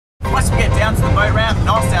boat ramp.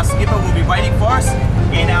 Nos, our skipper, will be waiting for us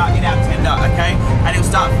in our tender, okay? And he'll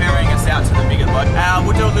start ferrying us out to the bigger boat.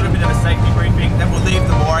 We'll do a little bit of a safety briefing, then we'll leave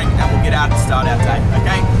the mooring and we'll get out and start our day,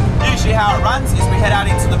 okay? Usually how it runs is we head out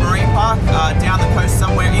into the marine park, down the coast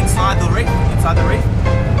somewhere inside the reef.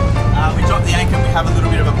 We drop the anchor and we have a little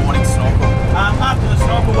bit of a morning snorkel. After the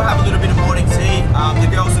snorkel, we'll have a little bit of morning tea. The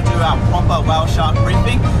girls will do our proper whale shark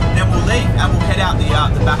briefing. Then we'll leave and we'll head out the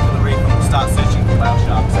back of the reef and we'll start searching for whale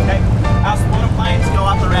sharks.